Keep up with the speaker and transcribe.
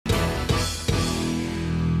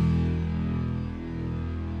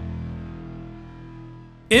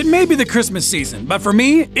It may be the Christmas season, but for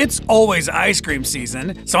me, it's always ice cream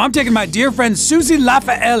season. So I'm taking my dear friend Susie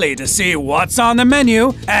Lafaelli to see what's on the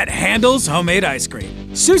menu at Handel's Homemade Ice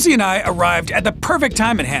Cream. Susie and I arrived at the perfect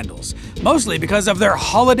time at Handel's, mostly because of their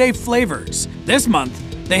holiday flavors. This month,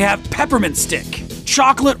 they have peppermint stick,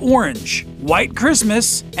 chocolate orange, white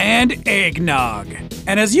Christmas, and eggnog.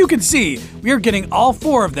 And as you can see, we are getting all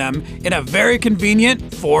 4 of them in a very convenient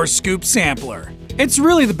 4-scoop sampler. It's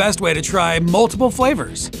really the best way to try multiple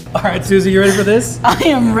flavors. All right, Susie, you ready for this? I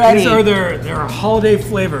am ready. These are their holiday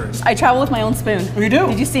flavors. I travel with my own spoon. Oh, you do?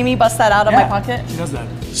 Did you see me bust that out of my pocket? She does that.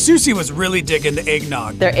 Susie was really digging the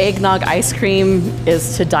eggnog. Their eggnog ice cream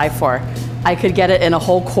is to die for. I could get it in a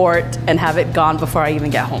whole quart and have it gone before I even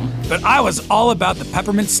get home. But I was all about the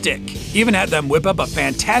peppermint stick. Even had them whip up a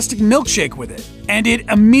fantastic milkshake with it. And it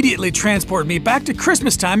immediately transported me back to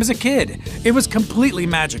Christmas time as a kid. It was completely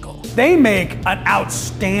magical. They make an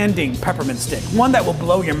outstanding peppermint stick, one that will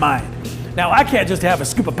blow your mind. Now, I can't just have a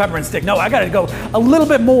scoop of peppermint stick. No, I gotta go a little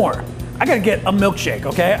bit more. I gotta get a milkshake,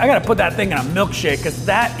 okay? I gotta put that thing in a milkshake, because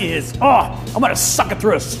that is, I'm gonna suck it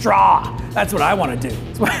through a straw. That's what I wanna do.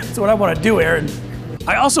 That's what I wanna do, Aaron.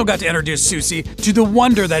 I also got to introduce Susie to the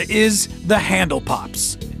wonder that is the Handel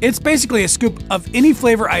Pops. It's basically a scoop of any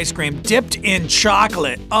flavor ice cream dipped in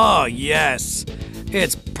chocolate. Oh, yes.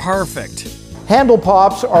 It's perfect. Handel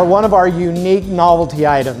Pops are one of our unique novelty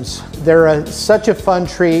items. They're such a fun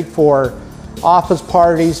treat for office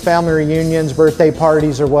parties, family reunions, birthday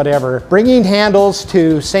parties, or whatever. Bringing Handels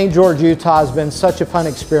to St. George, Utah has been such a fun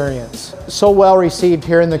experience. So well received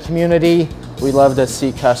here in the community. We love to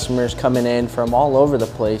see customers coming in from all over the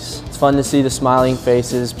place. It's fun to see the smiling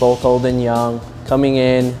faces, both old and young, coming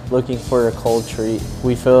in looking for a cold treat.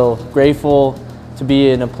 We feel grateful to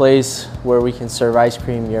be in a place where we can serve ice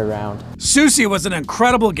cream year-round. Susie was an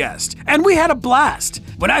incredible guest, and we had a blast.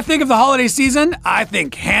 When I think of the holiday season, I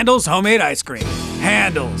think Handel's Homemade Ice Cream.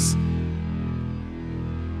 Handel's.